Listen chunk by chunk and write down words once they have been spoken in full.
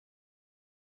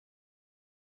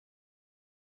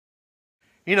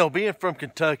You know, being from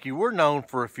Kentucky, we're known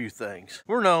for a few things.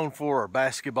 We're known for our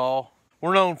basketball.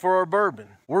 We're known for our bourbon.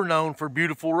 We're known for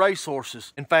beautiful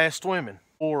racehorses and fast women.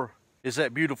 Or is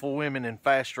that beautiful women and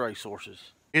fast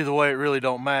racehorses? Either way, it really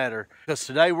don't matter. Because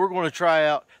today we're going to try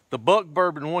out the Buck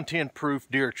Bourbon 110 proof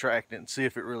deer attractant and see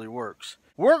if it really works.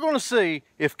 We're going to see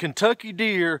if Kentucky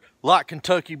deer like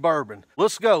Kentucky bourbon.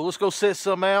 Let's go set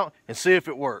some out and see if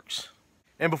it works.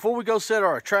 And before we go set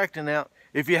our attractant out,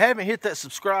 if you haven't hit that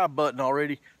subscribe button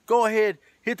already, go ahead,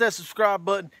 hit that subscribe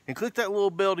button and click that little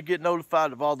bell to get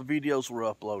notified of all the videos we're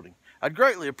uploading. I'd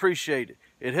greatly appreciate it.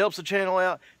 It helps the channel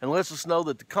out and lets us know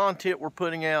that the content we're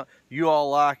putting out you all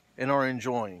like and are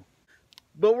enjoying.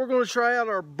 But we're going to try out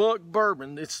our Buck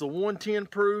Bourbon. It's the 110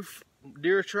 proof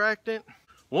deer attractant.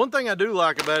 One thing I do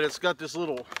like about it, it's got this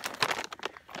little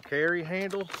carry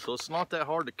handle, so it's not that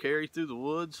hard to carry through the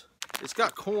woods. It's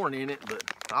got corn in it, but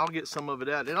I'll get some of it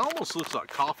out. It almost looks like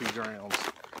coffee grounds.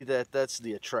 That's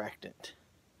the attractant.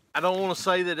 I don't want to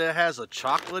say that it has a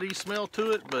chocolatey smell to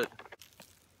it, but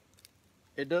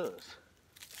it does.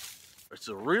 It's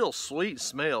a real sweet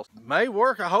smell. May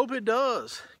work, I hope it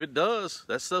does. If it does,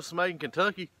 that stuff's made in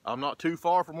Kentucky. I'm not too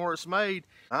far from where it's made.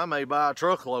 I may buy a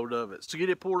truckload of it. So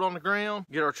get it poured on the ground,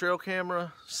 get our trail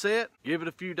camera set, give it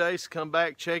a few days to come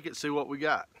back, check it, see what we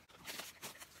got.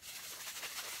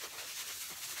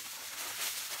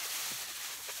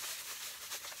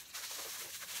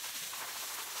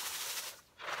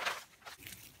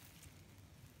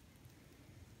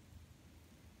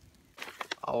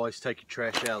 Always take your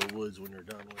trash out of the woods when you're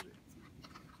done with it.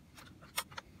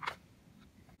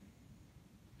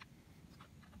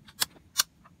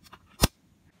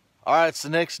 Alright, it's the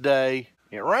next day.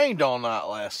 It rained all night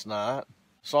last night,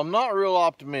 so I'm not real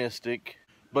optimistic.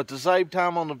 But to save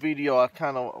time on the video, I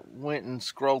kind of went and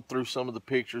scrolled through some of the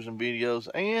pictures and videos,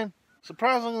 and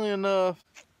surprisingly enough,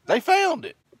 they found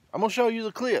it. I'm going to show you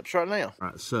the clips right now.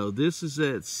 Alright, so this is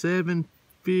at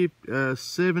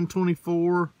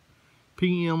 7:24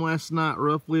 p.m. last night,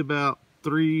 roughly about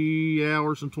 3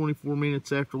 hours and 24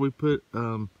 minutes after we put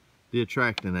the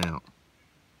attractant out.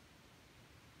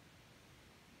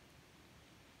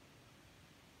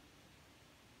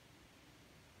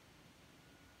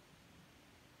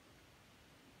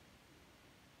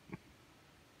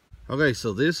 Okay,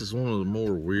 so this is one of the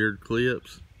more weird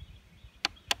clips.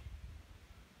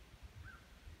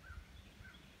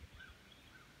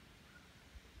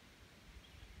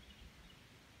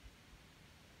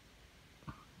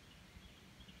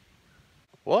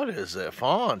 What is that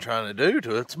fawn trying to do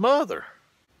to its mother?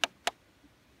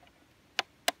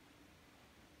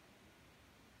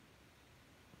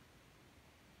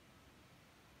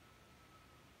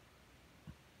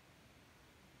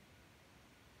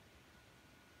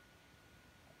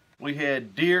 We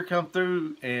had deer come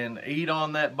through and eat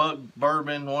on that Buck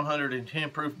Bourbon 110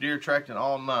 proof deer attractant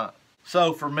all night.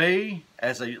 So for me,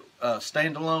 as a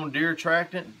standalone deer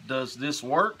attractant, does this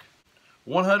work?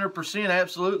 100%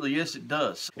 absolutely, yes it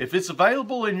does. If it's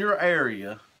available in your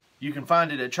area, you can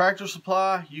find it at Tractor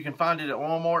Supply, you can find it at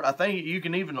Walmart. I think you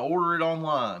can even order it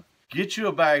online. Get you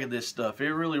a bag of this stuff,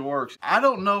 it really works. I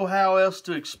don't know how else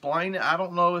to explain it. I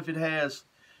don't know if it has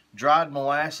dried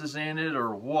molasses in it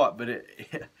or what, but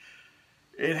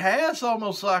it has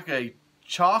almost like a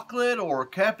chocolate or a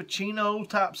cappuccino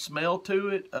type smell to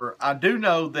it. I do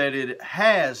know that it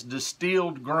has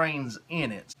distilled grains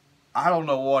in it. I don't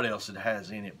know what else it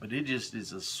has in it, but it just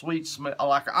is a sweet smell.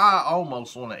 Like, I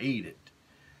almost want to eat it.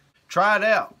 Try it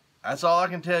out. That's all I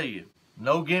can tell you.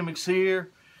 No gimmicks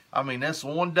here. I mean, that's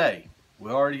one day. We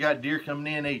already got deer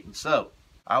coming in eating. So,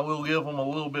 I will give them a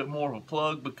little bit more of a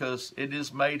plug because it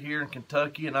is made here in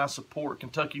Kentucky and I support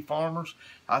Kentucky farmers.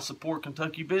 I support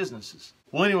Kentucky businesses.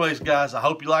 Well, anyways, guys, I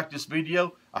hope you liked this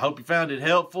video. I hope you found it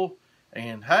helpful.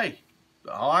 And, hey,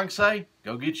 all I can say,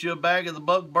 go get you a bag of the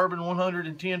Buck Bourbon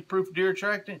 110 proof deer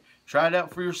attractant. Try it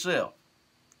out for yourself.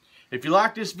 If you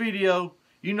like this video,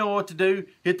 you know what to do.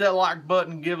 Hit that like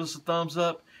button and give us a thumbs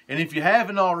up. And if you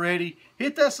haven't already,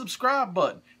 hit that subscribe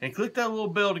button and click that little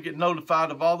bell to get notified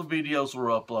of all the videos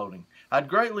we're uploading. I'd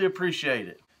greatly appreciate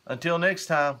it. Until next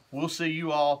time, we'll see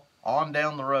you all on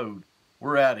down the road.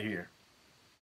 We're out of here.